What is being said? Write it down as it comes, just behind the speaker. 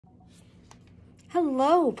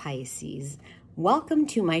Hello, Pisces. Welcome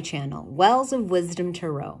to my channel, Wells of Wisdom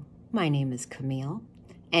Tarot. My name is Camille,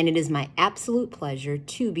 and it is my absolute pleasure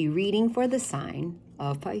to be reading for the sign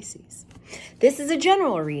of Pisces. This is a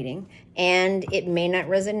general reading, and it may not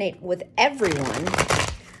resonate with everyone,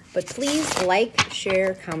 but please like,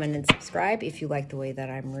 share, comment, and subscribe if you like the way that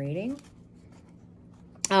I'm reading.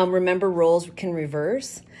 Remember, roles can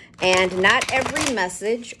reverse, and not every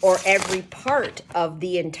message or every part of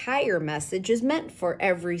the entire message is meant for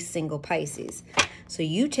every single Pisces. So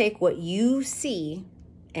you take what you see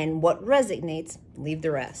and what resonates, leave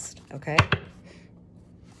the rest, okay?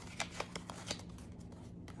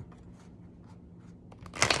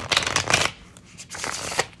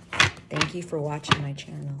 Thank you for watching my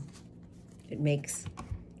channel. It makes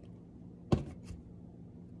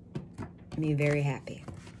me very happy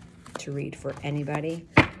to read for anybody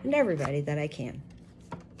and everybody that I can.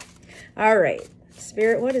 All right,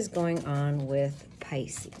 Spirit, what is going on with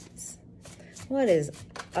Pisces? What is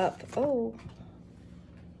up? Oh.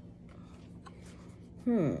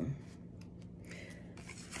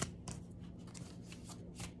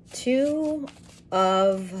 Two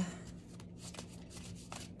of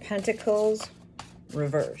Pentacles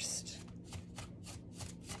reversed.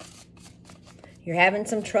 You're having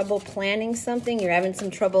some trouble planning something. You're having some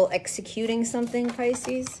trouble executing something,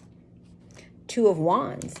 Pisces. Two of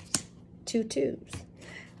Wands. Two twos.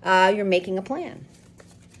 You're making a plan.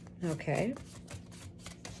 Okay.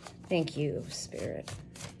 Thank you, Spirit.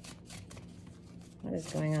 What is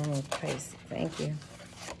going on with Pisces? Thank you.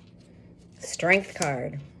 Strength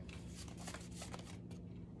card.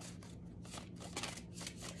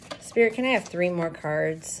 Spirit, can I have 3 more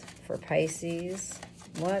cards for Pisces?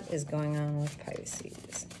 What is going on with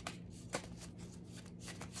Pisces?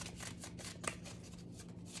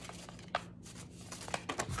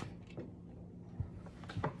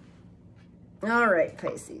 All right,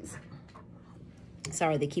 Pisces.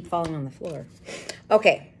 Sorry, they keep falling on the floor.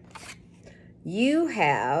 Okay. You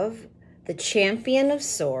have the Champion of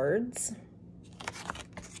Swords.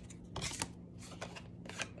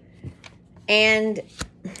 And,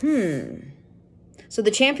 so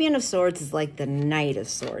the Champion of Swords is like the Knight of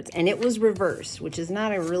Swords, and it was reversed, which is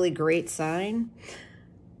not a really great sign.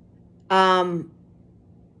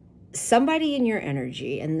 Somebody in your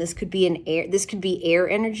energy, and this could be air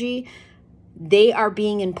energy, they are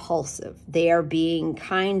being impulsive. They are being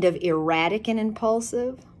kind of erratic and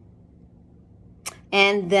impulsive.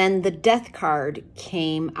 And then the Death card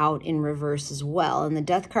came out in reverse as well. And the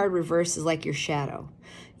Death card reverse is like your shadow.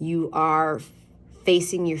 You are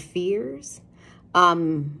facing your fears.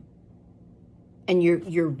 And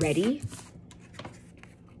you're ready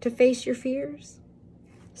to face your fears.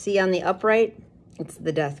 See, on the upright, it's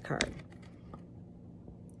the Death card.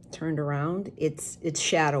 Turned around, it's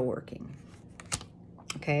shadow working.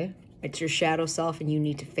 Okay? It's your shadow self, and you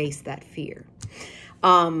need to face that fear.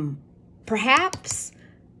 Perhaps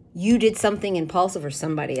you did something impulsive, or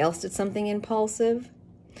somebody else did something impulsive,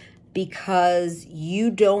 because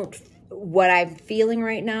you don't. What I'm feeling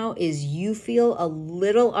right now is you feel a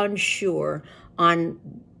little unsure on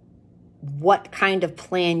what kind of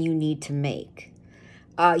plan you need to make.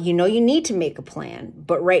 You know you need to make a plan,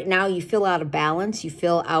 but right now you feel out of balance. You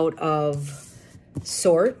feel out of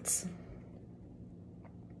sorts.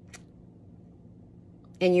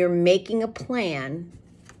 And you're making a plan,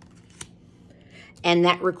 and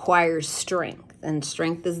that requires strength. And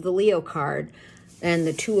strength is the Leo card, and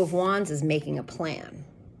the Two of Wands is making a plan.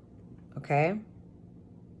 Okay?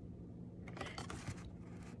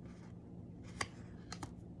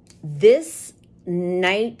 This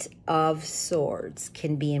Knight of Swords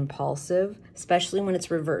can be impulsive, especially when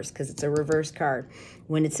it's reversed, because it's a reverse card.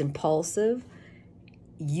 When it's impulsive,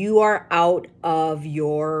 you are out of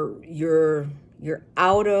you're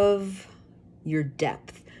out of your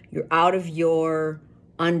depth. You're out of your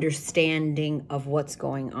understanding of what's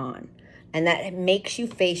going on. And that makes you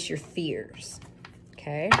face your fears.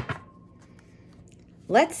 Okay?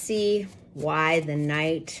 Let's see why the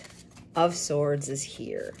Knight of Swords is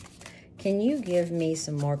here. Can you give me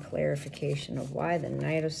some more clarification of why the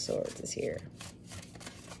Knight of Swords is here?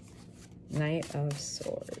 Knight of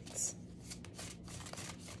Swords.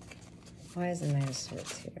 Why is the Knight of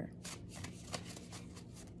Swords here?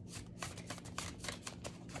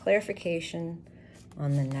 Clarification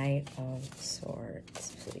on the Knight of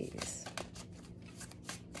Swords, please.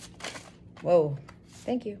 Whoa,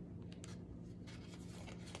 thank you.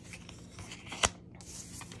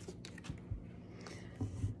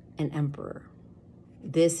 An Emperor.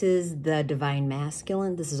 This is the Divine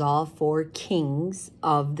Masculine. This is all 4 kings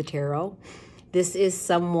of the tarot. This is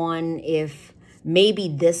someone, if maybe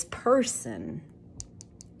this person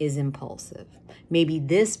is impulsive. Maybe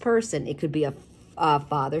this person, it could be a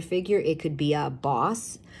father figure. It could be a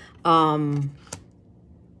boss.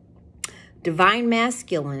 Divine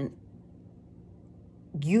masculine,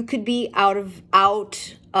 you could be out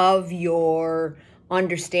of your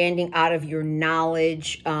understanding, out of your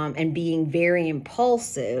knowledge, and being very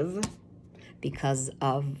impulsive because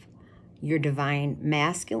of your divine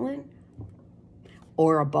masculine,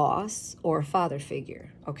 or a boss, or a father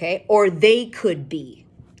figure, okay? Or they could be.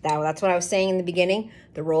 That's what I was saying in the beginning.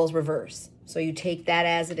 The roles reverse. So you take that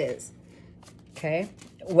as it is, okay?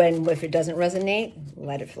 If it doesn't resonate,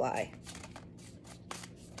 let it fly.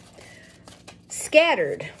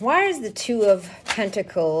 Scattered. Why is the Two of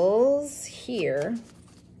Pentacles here?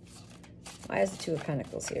 Why is the Two of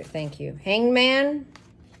Pentacles here? Thank you. Hangman.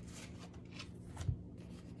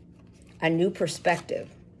 A new perspective.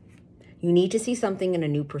 You need to see something in a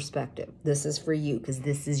new perspective. This is for you because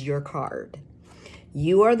this is your card.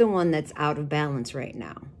 You are the one that's out of balance right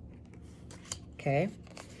now. Okay?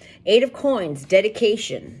 Eight of Coins,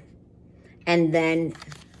 dedication. And then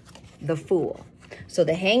the Fool. So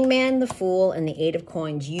the Hangman, the Fool, and the Eight of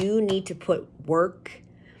Coins, you need to put work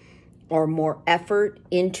or more effort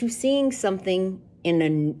into seeing something in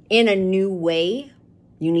a new way.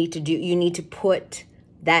 You need to put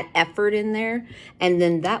that effort in there, and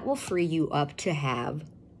then that will free you up to have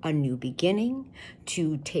a new beginning,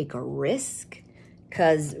 to take a risk.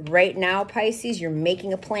 Because right now, Pisces, you're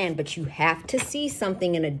making a plan, but you have to see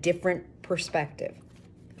something in a different perspective,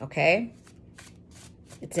 okay?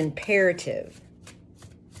 It's imperative.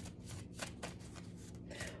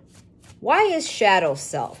 Why is Shadow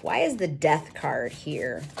Self? Why is the Death card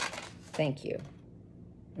here? Thank you.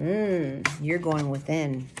 You're going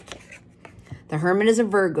within. The Hermit is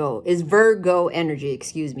Virgo energy,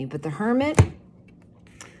 excuse me. But the Hermit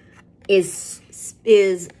is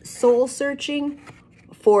soul searching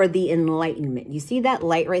for the enlightenment. You see that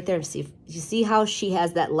light right there? You see how she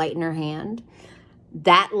has that light in her hand?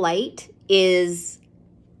 That light is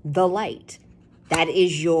the light. That's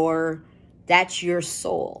your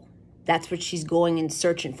soul. That's what she's going and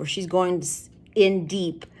searching for. She's going in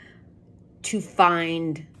deep to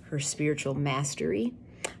find her spiritual mastery.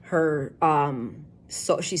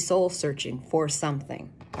 She's soul searching for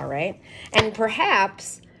something, all right? And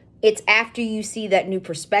perhaps it's after you see that new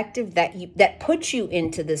perspective that puts you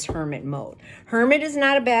into this hermit mode. Hermit is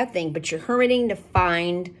not a bad thing, but you're hermiting to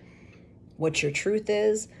find what your truth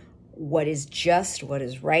is, what is just, what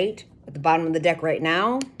is right. At the bottom of the deck right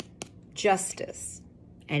now, justice.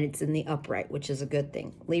 And it's in the upright, which is a good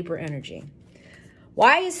thing. Libra energy.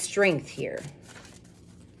 Why is Strength here?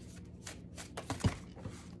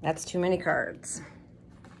 That's too many cards.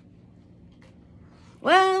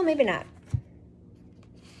 Well, maybe not.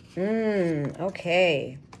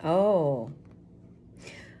 Okay. Oh.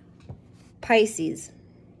 Pisces.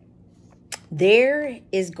 There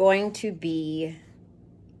is going to be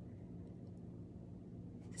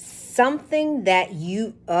something that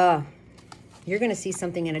you're going to see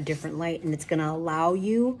something in a different light, and it's going to allow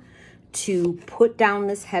you to put down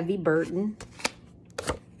this heavy burden,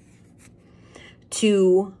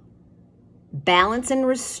 to balance and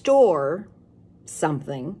restore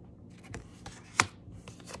something.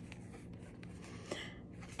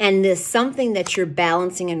 And this something that you're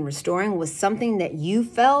balancing and restoring was something that you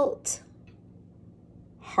felt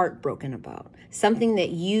heartbroken about. Something that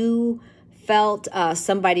you felt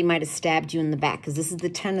somebody might have stabbed you in the back, because this is the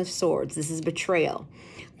Ten of Swords. This is betrayal.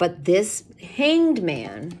 But this Hanged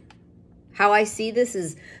Man, how I see this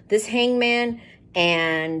is this Hangman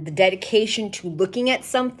and the dedication to looking at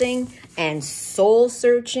something and soul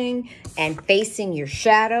searching and facing your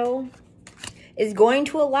shadow is going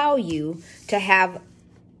to allow you to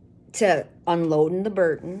unload the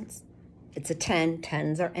burdens. It's a 10.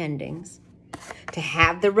 10s are endings. To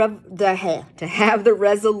have the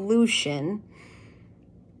resolution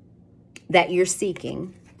that you're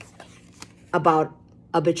seeking about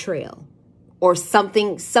a betrayal or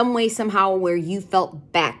something, some way, somehow where you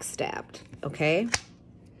felt backstabbed. Okay?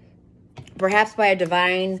 Perhaps by a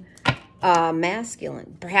divine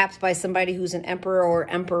masculine. Perhaps by somebody who's an emperor or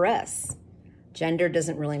empress. Gender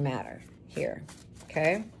doesn't really matter here.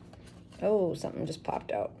 Okay? Oh, something just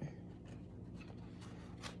popped out.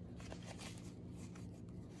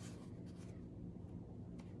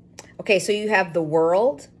 Okay, so you have the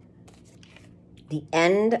World, the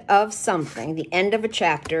end of something, the end of a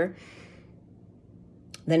chapter,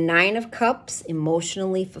 the Nine of Cups,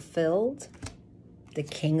 emotionally fulfilled, the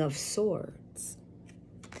King of Swords,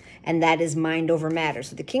 and that is mind over matter.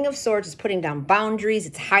 So the King of Swords is putting down boundaries.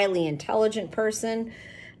 It's a highly intelligent person.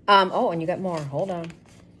 Oh, and you got more. Hold on.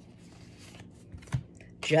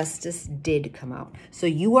 justice did come out. So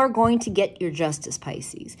you are going to get your justice,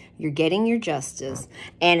 Pisces. You're getting your justice.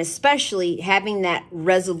 And especially having that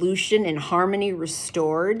resolution and harmony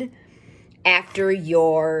restored after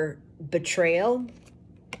your betrayal,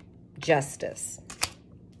 justice.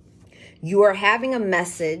 You are having a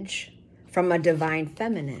message from a divine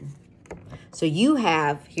feminine. So you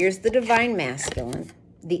have, here's the divine masculine,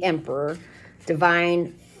 the emperor,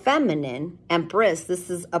 divine feminine, empress. This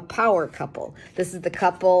is a power couple. This is the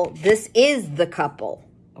couple. This is the couple.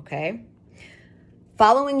 Okay.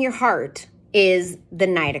 Following your heart is the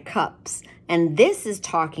Knight of Cups. And this is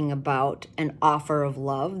talking about an offer of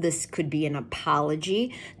love. This could be an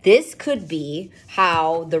apology. This could be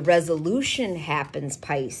how the resolution happens,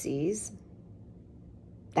 Pisces.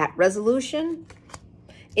 That resolution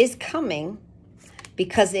is coming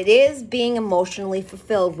because it is being emotionally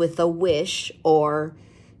fulfilled with a wish, or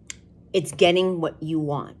it's getting what you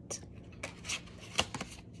want.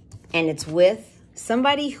 And it's with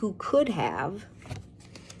somebody who could have,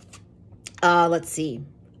 let's see,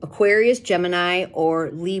 Aquarius, Gemini, or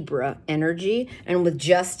Libra energy. And with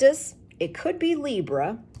justice, it could be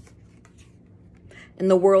Libra. And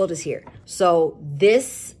the world is here. So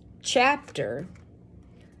this chapter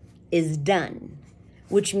is done,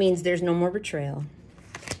 which means there's no more betrayal.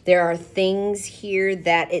 There are things here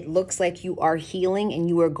that it looks like you are healing, and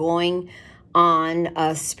you are going on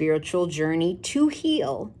a spiritual journey to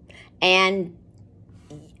heal. And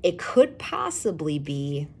it could possibly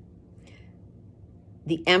be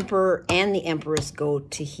the emperor and the empress go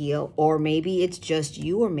to heal, or maybe it's just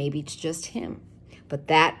you, or maybe it's just him. But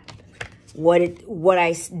that, what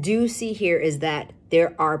I do see here is that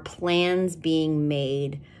there are plans being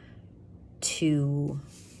made to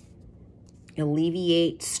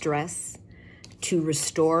alleviate stress, to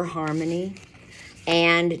restore harmony,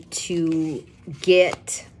 and to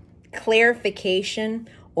get clarification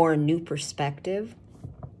or a new perspective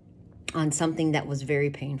on something that was very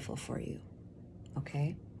painful for you.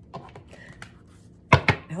 Okay?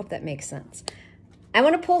 I hope that makes sense. I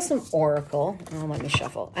want to pull some oracle. Oh, let me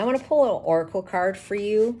shuffle. I want to pull an oracle card for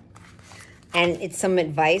you, and it's some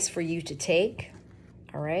advice for you to take.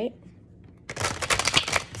 All right?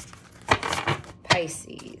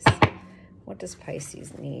 Pisces. What does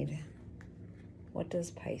Pisces need? What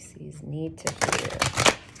does Pisces need to hear?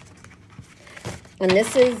 And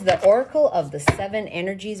this is the Oracle of the Seven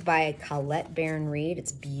Energies by Colette Baron Reed.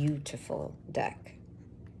 It's a beautiful deck.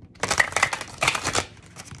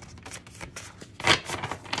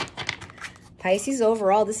 Pisces,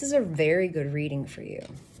 overall, this is a very good reading for you.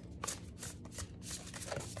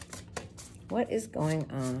 What is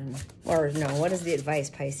going on? Or no, what is the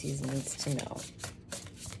advice Pisces needs to know?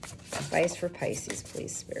 Advice for Pisces,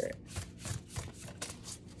 please, Spirit.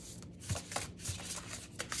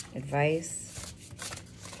 Advice.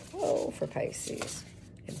 Oh, for Pisces.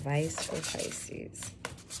 Advice for Pisces.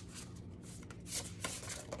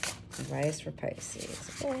 Advice for Pisces.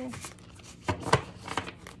 Oh.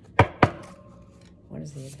 What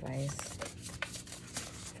is the advice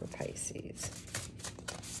for Pisces?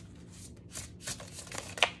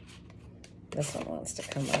 This one wants to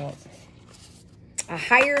come out. A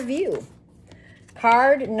higher view.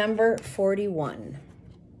 Card number 41.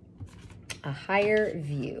 A higher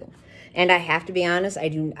view. And I have to be honest, I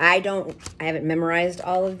haven't memorized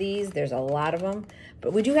all of these. There's a lot of them.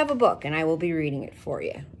 But we do have a book, and I will be reading it for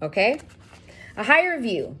you. Okay? A higher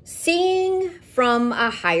view. Seeing from a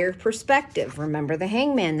higher perspective. Remember the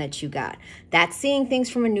hangman that you got. That's seeing things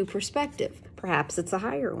from a new perspective. Perhaps it's a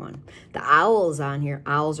higher one. The owls on here.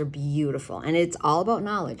 Owls are beautiful. And it's all about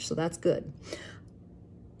knowledge, so that's good.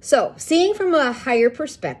 So, seeing from a higher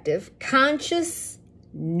perspective, conscious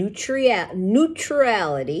neutrality,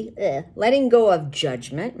 letting go of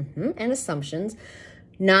judgment and assumptions,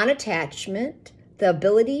 non-attachment, the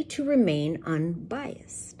ability to remain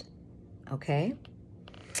unbiased. Okay?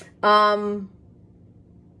 And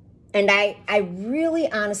I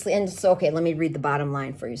really honestly, and so, okay, let me read the bottom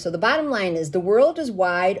line for you. So the bottom line is, the world is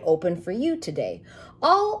wide open for you today.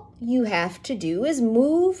 All you have to do is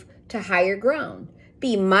move to higher ground.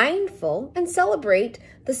 Be mindful and celebrate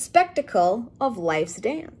the spectacle of life's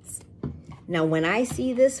dance. Now, when I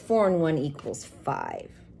see this, 4 and 1 equals 5,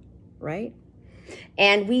 right?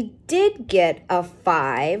 And we did get a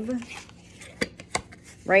 5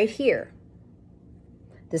 right here.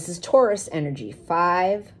 This is Taurus energy,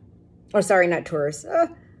 5. Oh, sorry, not Taurus.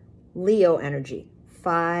 Leo energy,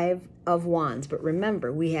 5 of Wands. But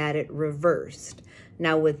remember, we had it reversed.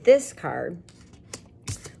 Now, with this card,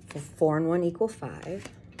 4 and 1 equal 5.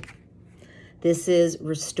 This is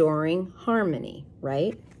restoring harmony,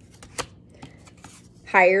 right?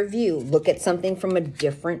 higher view. Look at something from a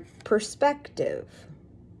different perspective.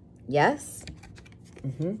 Yes?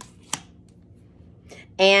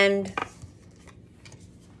 And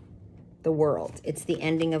the world. It's the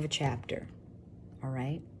ending of a chapter. All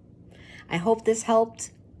right? I hope this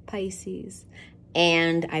helped, Pisces.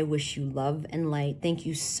 And I wish you love and light. Thank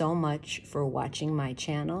you so much for watching my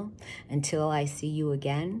channel. Until I see you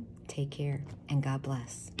again, take care and God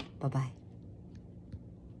bless. Bye-bye.